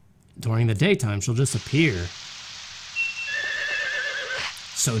 During the daytime, she'll just appear.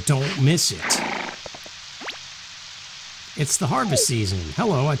 So don't miss it. It's the harvest season.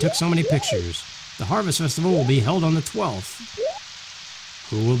 Hello, I took so many pictures. The Harvest Festival will be held on the 12th.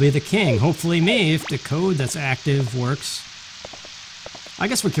 Who will be the king? Hopefully me, if the code that's active works. I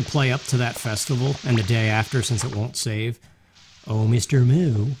guess we could play up to that festival and the day after since it won't save. Oh, Mr.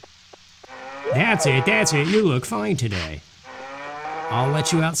 Moo. That's it, you look fine today. I'll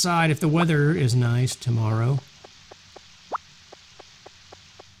let you outside if the weather is nice tomorrow.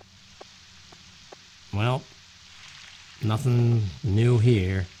 Well, nothing new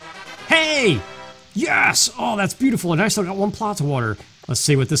here. Hey! Yes! Oh, that's beautiful, and I still got 1 plot to water. Let's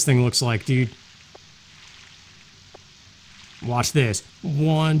see what this thing looks like, dude. Watch this.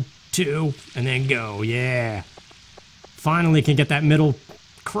 1, 2, and then go. Yeah. Finally can get that middle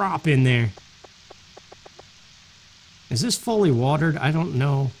crop in there. Is this fully watered? I don't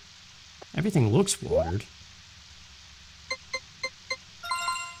know. Everything looks watered.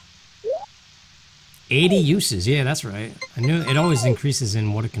 80 uses. Yeah, that's right. I knew it always increases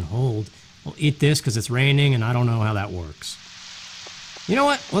in what it can hold. We'll eat this because it's raining, and I don't know how that works. You know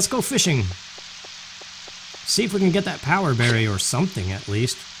what? Let's go fishing. See if we can get that power berry or something at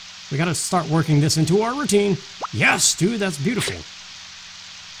least. We gotta start working this into our routine. Yes, dude, that's beautiful.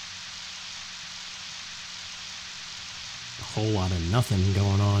 A whole lot of nothing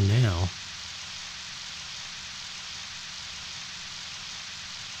going on now.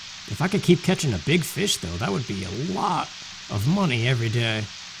 If I could keep catching a big fish, though, that would be a lot of money every day.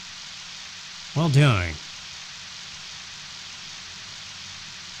 Well done.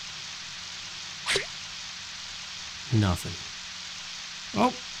 Nothing.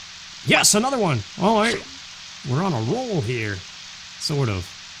 Oh, yes, another one. All right, we're on a roll here, sort of.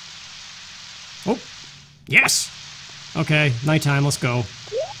 Oh, yes. Okay, nighttime, let's go.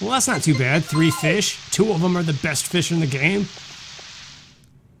 Well, that's not too bad. 3 fish. 2 of them are the best fish in the game.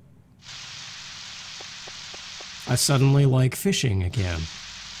 I suddenly like fishing again.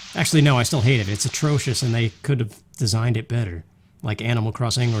 Actually, no, I still hate it. It's atrocious, and they could have designed it better, like Animal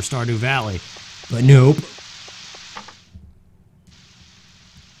Crossing or Stardew Valley. But nope.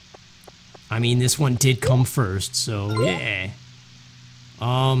 I mean, this one did come first, so yeah.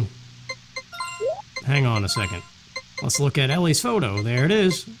 Hang on a second. Let's look at Ellie's photo. There it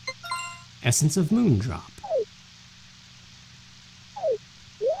is. Essence of Moondrop.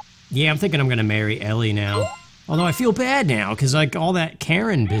 Yeah, I'm thinking I'm gonna marry Elli now. Although I feel bad now, because like all that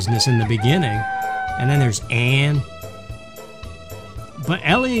Karen business in the beginning. And then there's Anne. But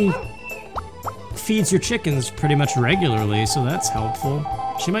Elli feeds your chickens pretty much regularly, so that's helpful.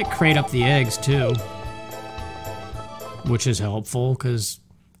 She might crate up the eggs too. Which is helpful, because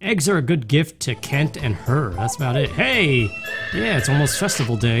eggs are a good gift to Kent and her. That's about it. Hey! Yeah, it's almost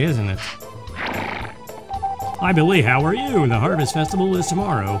festival day, isn't it? Hi Billy, how are you? The Harvest Festival is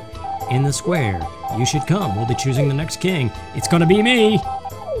tomorrow. In the square. You should come. We'll be choosing the next king. It's gonna be me!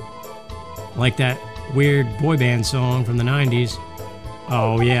 Like that weird boy band song from the 90s.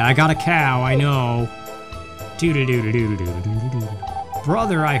 Oh yeah, I got a cow, I know. Doo-doo-doo-doo-doo-doo-doo-doo.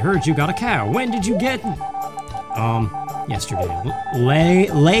 Brother, I heard you got a cow. When did you get... yesterday.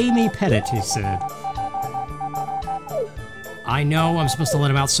 Lay me pet it, he said. I know I'm supposed to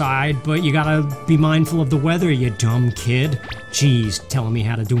let him outside, but you gotta be mindful of the weather, you dumb kid. Jeez, telling me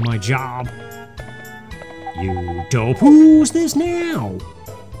how to do my job. You dope. Who's this now?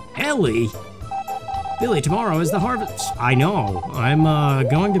 Elli? Billy, tomorrow is the harvest. I know. I'm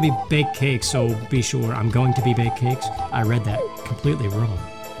going to be bake cakes, so be sure I'm going to be bake cakes. I read that completely wrong.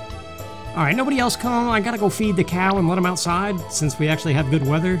 Alright, nobody else come? I gotta go feed the cow and let him outside, since we actually have good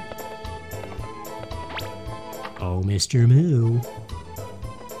weather. Oh, Mr. Moo.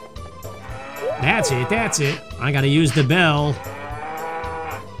 That's it, that's it. I gotta use the bell.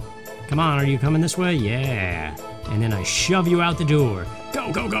 Come on, are you coming this way? Yeah. And then I shove you out the door.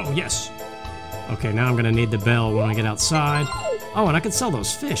 Go, go, go, yes. Okay, now I'm gonna need the bell when I get outside. Oh, and I can sell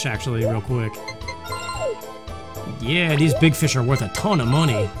those fish, actually, real quick. Yeah, these big fish are worth a ton of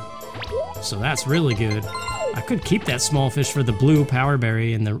money. So that's really good. I could keep that small fish for the blue power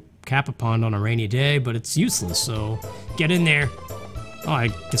berry in the Kappa pond on a rainy day, but it's useless, so get in there. Oh, I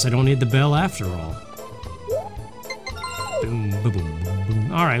guess I don't need the bell after all. Boom, boom, boom, boom,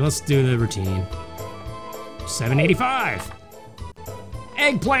 boom. All right, let's do the routine. 785.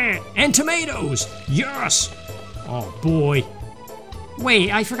 Eggplant and tomatoes. Yes. Oh boy.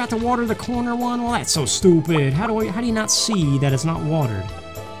 Wait, I forgot to water the corner one. Well, that's so stupid. How do you not see that it's not watered?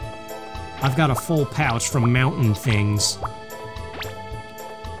 I've got a full pouch from mountain things.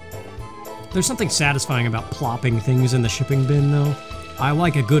 There's something satisfying about plopping things in the shipping bin, though. I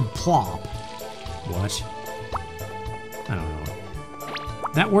like a good plop. What? I don't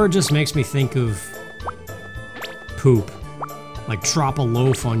know. That word just makes me think of poop. Like drop a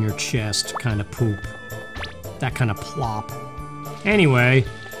loaf on your chest kind of poop. That kind of plop. Anyway.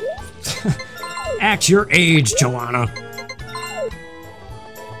 Act your age, Joanna.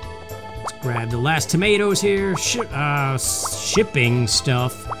 Let's grab the last tomatoes here. Shipping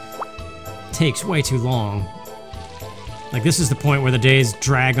stuff takes way too long. Like, this is the point where the days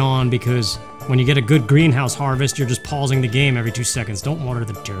drag on because when you get a good greenhouse harvest, you're just pausing the game every 2 seconds. Don't water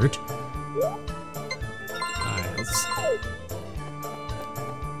the dirt. Alright, let's...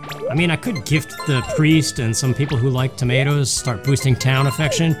 I mean, I could gift the priest and some people who like tomatoes, start boosting town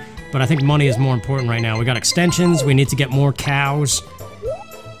affection, but I think money is more important right now. We got extensions, we need to get more cows.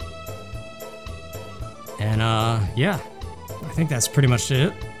 And, yeah. I think that's pretty much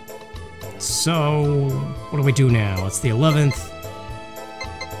it. So, what do we do now? It's the 11th.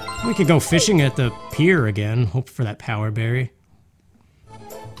 We could go fishing at the pier again, hope for that power berry.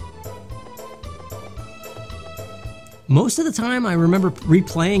 Most of the time I remember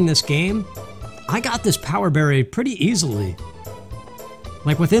replaying this game, I got this power berry pretty easily.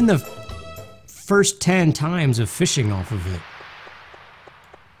 Like within the first 10 times of fishing off of it.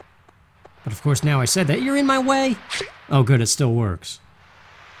 But of course now I said that, you're in my way! Oh good, it still works.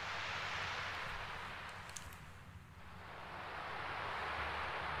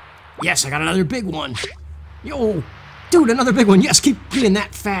 Yes, I got another big one. Yo, dude, another big one. Yes, keep being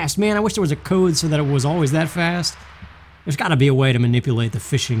that fast, man. I wish there was a code so that it was always that fast. There's got to be a way to manipulate the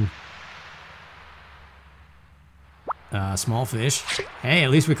fishing. Small fish. Hey,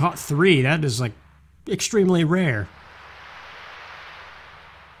 at least we caught 3. That is, like, extremely rare.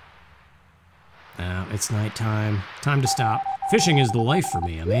 It's nighttime. Time to stop. Fishing is the life for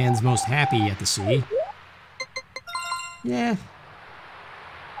me. A man's most happy at the sea. Yeah.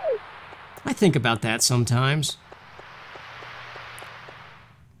 I think about that sometimes.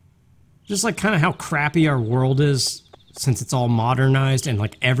 Just like kind of how crappy our world is since it's all modernized and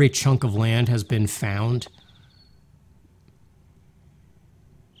like every chunk of land has been found.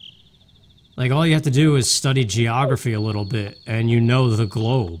 Like all you have to do is study geography a little bit and you know the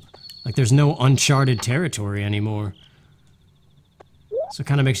globe. Like there's no uncharted territory anymore. So it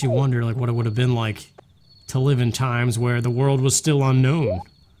kind of makes you wonder like what it would have been like to live in times where the world was still unknown.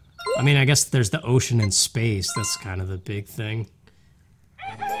 I mean, I guess there's the ocean and space. That's kind of the big thing.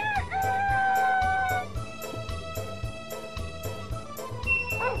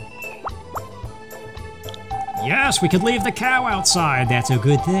 Yes, we could leave the cow outside. That's a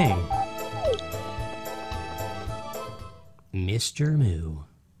good thing. Mr. Moo.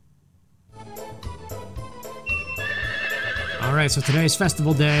 Alright, so today's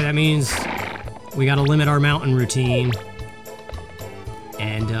festival day. That means we gotta limit our mountain routine.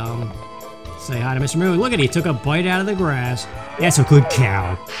 And, say hi to Mr. Moo. Look at he took a bite out of the grass. That's a good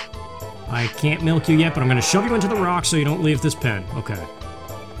cow. I can't milk you yet, but I'm gonna shove you into the rock so you don't leave this pen. Okay.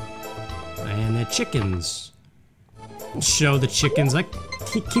 And the chickens. I'll show the chickens. I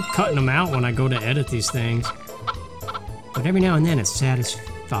keep cutting them out when I go to edit these things. But every now and then it's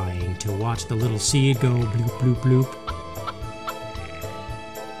satisfying to watch the little seed go bloop, bloop, bloop.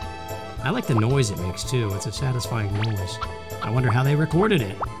 I like the noise it makes too. It's a satisfying noise. I wonder how they recorded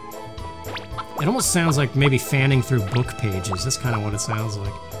it. It almost sounds like maybe fanning through book pages. That's kind of what it sounds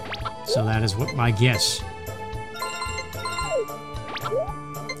like. So that is what my guess.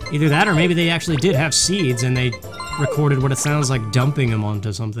 Either that or maybe they actually did have seeds and they recorded what it sounds like dumping them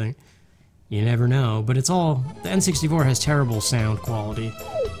onto something. You never know, but it's all... The N64 has terrible sound quality.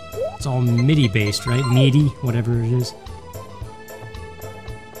 It's all MIDI based, right? MIDI, whatever it is.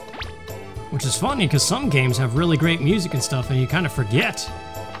 Which is funny, because some games have really great music and stuff, and you kind of forget.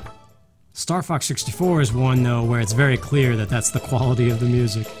 Star Fox 64 is one, though, where it's very clear that that's the quality of the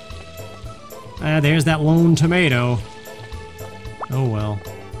music. There's that lone tomato. Oh well.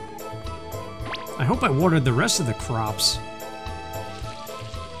 I hope I watered the rest of the crops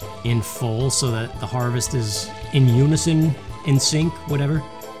in full, so that the harvest is in unison, in sync, whatever.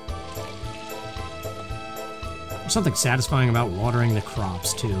 There's something satisfying about watering the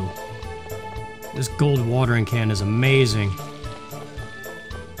crops, too. This gold watering can is amazing.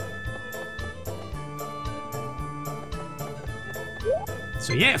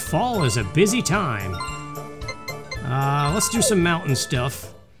 So yeah, fall is a busy time. Let's do some mountain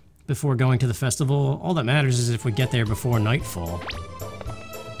stuff before going to the festival. All that matters is if we get there before nightfall.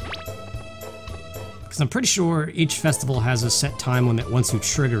 Because I'm pretty sure each festival has a set time limit once you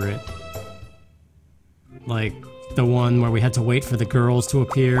trigger it. like the one where we had to wait for the girls to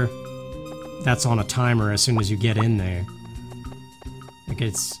appear. That's on a timer as soon as you get in there. Like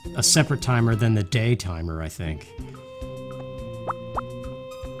it's a separate timer than the day timer, I think.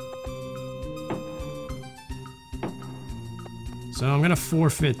 So I'm gonna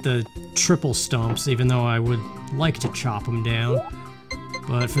forfeit the triple stumps, even though I would like to chop them down.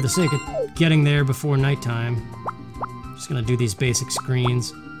 But for the sake of getting there before nighttime, I'm just gonna do these basic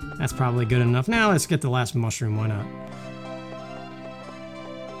screens. That's probably good enough. Now let's get the last mushroom, why not?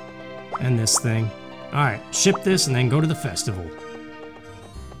 And this thing. Alright, ship this and then go to the festival.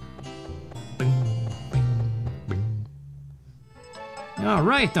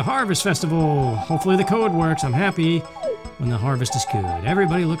 Alright, the Harvest Festival! Hopefully the code works, I'm happy when the harvest is good.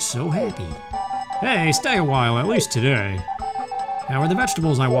 Everybody looks so happy. Hey, stay a while, at least today. How are the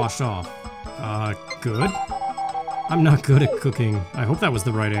vegetables I washed off? Good? I'm not good at cooking. I hope that was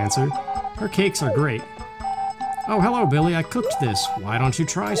the right answer. Her cakes are great. Oh, hello, Billy, I cooked this. Why don't you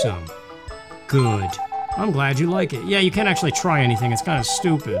try some? Good. I'm glad you like it. Yeah, you can't actually try anything, it's kind of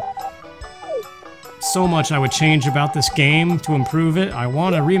stupid. So much I would change about this game to improve it. I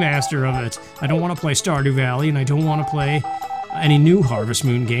want a remaster of it. I don't want to play Stardew Valley, and I don't want to play any new Harvest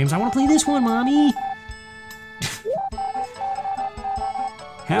Moon games. I want to play this one, Mommy!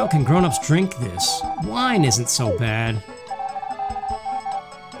 How can grown-ups drink this? Wine isn't so bad.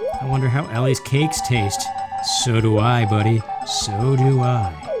 I wonder how Ellie's cakes taste. So do I, buddy. So do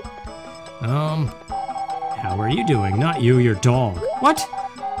I. How are you doing? Not you, your dog. What?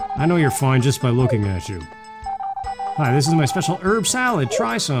 I know you're fine just by looking at you. Hi, this is my special herb salad.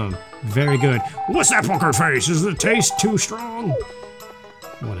 Try some. Very good. What's that poker face? Is the taste too strong?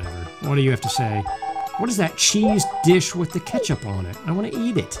 Whatever. What do you have to say? What is that cheese dish with the ketchup on it? I want to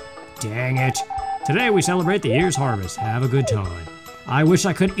eat it. Dang it. Today we celebrate the year's harvest. Have a good time. I wish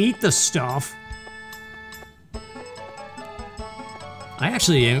I could eat the stuff. I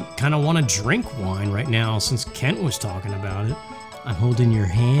actually kind of want to drink wine right now since Kent was talking about it. I'm holding your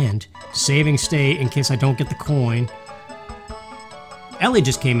hand. Saving state in case I don't get the coin. Ellie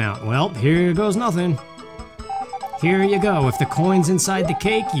just came out. Well, here goes nothing. Here you go. If the coin's inside the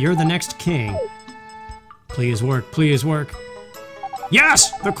cake, you're the next king. Please work, please work.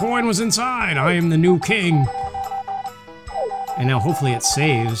 Yes! The coin was inside! I am the new king. And now hopefully it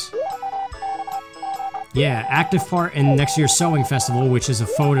saves. Yeah, active part in next year's sewing festival, which is a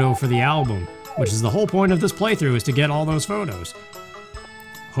photo for the album. Which is the whole point of this playthrough, is to get all those photos.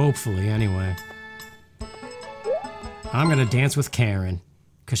 Hopefully, anyway. I'm gonna dance with Karen.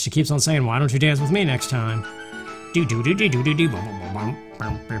 Because she keeps on saying, why don't you dance with me next time? Look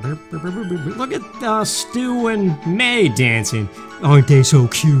at Stu and May dancing. Aren't they so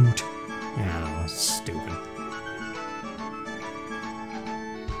cute? Oh, stupid.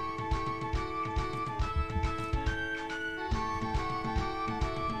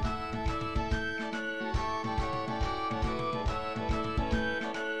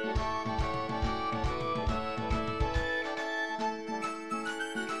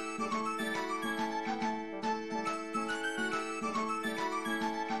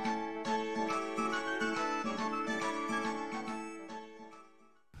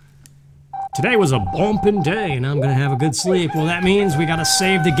 Today was a bumpin' day, and I'm gonna have a good sleep. Well, that means we gotta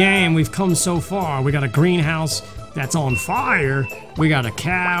save the game. We've come so far. We got a greenhouse that's on fire. We got a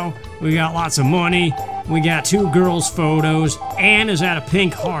cow. We got lots of money. We got 2 girls' photos. Anne is at a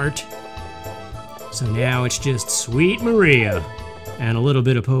pink heart. So now it's just Sweet Maria. And a little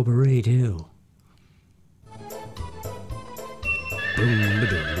bit of potpourri, too.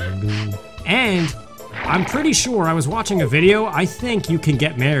 And I'm pretty sure I was watching a video. I think you can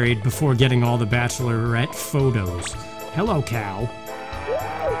get married before getting all the bachelorette photos. Hello, cow.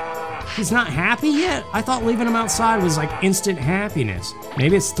 He's not happy yet? I thought leaving him outside was like instant happiness.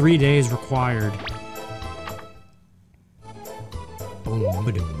 Maybe it's 3 days required.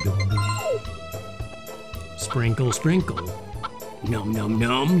 Sprinkle, sprinkle. Num, num,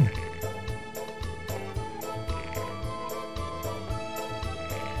 num.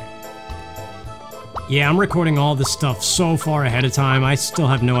 Yeah, I'm recording all this stuff so far ahead of time, I still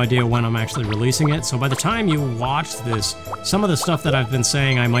have no idea when I'm actually releasing it, so by the time you watch this, some of the stuff that I've been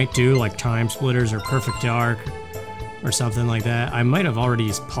saying I might do, like Time Splitters or Perfect Dark, or something like that, I might have already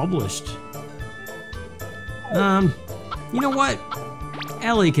published. You know what?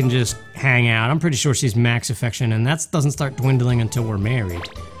 Ellie can just hang out. I'm pretty sure she's max affection, and that doesn't start dwindling until we're married.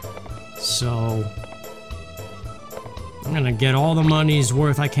 So I'm gonna get all the money's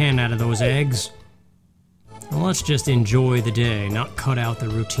worth I can out of those eggs. And let's just enjoy the day, not cut out the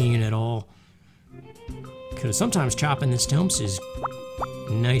routine at all. Because sometimes chopping the stumps is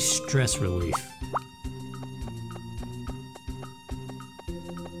nice stress relief.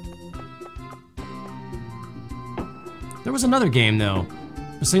 There was another game, though.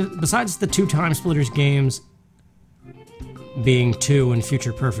 Besides the 2 Time Splitters games being 2 and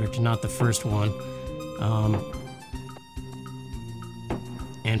Future Perfect, not the first one,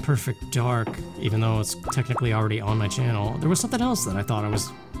 and Perfect Dark, even though it's technically already on my channel, there was something else that I thought I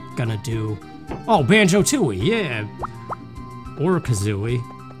was gonna do. Oh, Banjo-Tooie, yeah! Or Kazooie.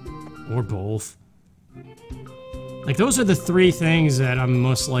 Or both. Like, those are the 3 things that I'm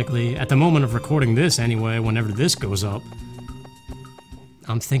most likely, at the moment of recording this anyway, whenever this goes up,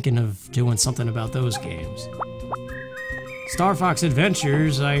 I'm thinking of doing something about those games. Star Fox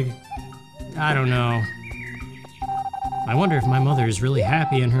Adventures, I don't know. I wonder if my mother is really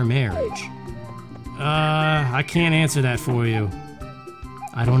happy in her marriage. I can't answer that for you.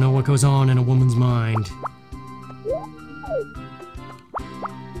 I don't know what goes on in a woman's mind.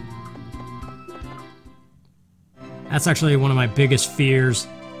 That's actually one of my biggest fears,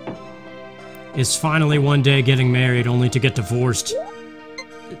 is finally one day getting married only to get divorced.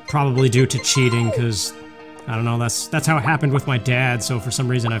 Probably due to cheating, because, I don't know, that's how it happened with my dad, so for some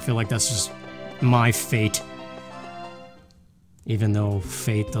reason I feel like that's just my fate. Even though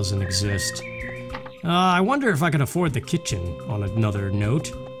fate doesn't exist. I wonder if I can afford the kitchen, on another note.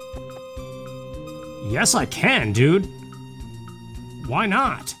 Yes, I can, dude. Why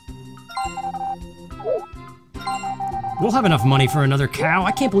not? We'll have enough money for another cow.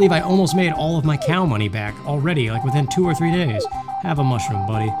 I can't believe I almost made all of my cow money back already, like within 2 or 3 days. Have a mushroom,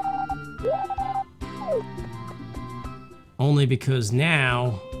 buddy. Only because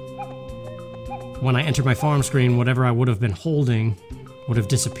now, when I enter my farm screen, whatever I would have been holding would have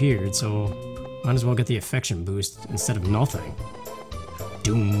disappeared, so might as well get the affection boost instead of nothing.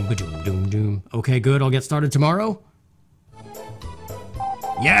 Doom, ba-doom, doom, doom. Okay, good, I'll get started tomorrow?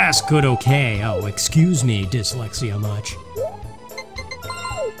 Yes, good, okay. Oh, excuse me, dyslexia much.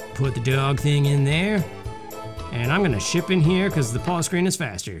 Put the dog thing in there. And I'm gonna ship in here because the pause screen is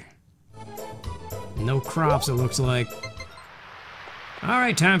faster. No crops, it looks like.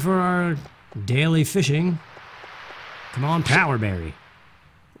 Alright, time for our daily fishing. Come on, Powerberry.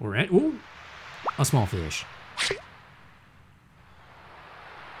 Or, ooh, a small fish.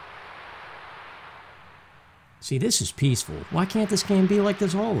 See, this is peaceful. Why can't this game be like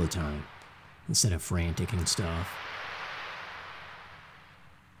this all the time? Instead of frantic and stuff.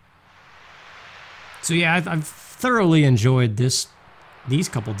 So yeah, I've thoroughly enjoyed these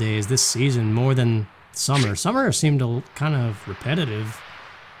couple days, this season, more than summer. Summer seemed kind of repetitive,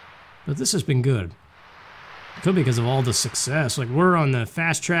 but this has been good. Could be because of all the success. Like, we're on the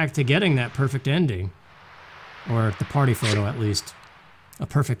fast track to getting that perfect ending. Or the party photo, at least. A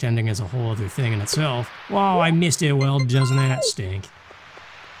perfect ending is a whole other thing in itself. Whoa, I missed it. Well, doesn't that stink?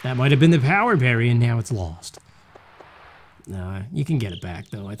 That might have been the Powerberry, and now it's lost. Nah, you can get it back,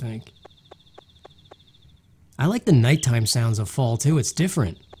 though, I think. I like the nighttime sounds of fall, too. It's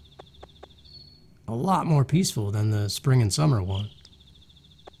different. A lot more peaceful than the spring and summer one.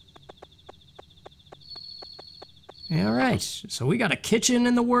 Alright, so we got a kitchen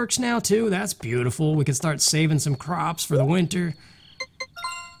in the works now, too. That's beautiful. We can start saving some crops for the winter.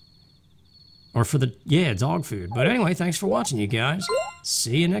 Or for the, yeah, dog food. But anyway, thanks for watching, you guys.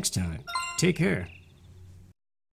 See you next time. Take care.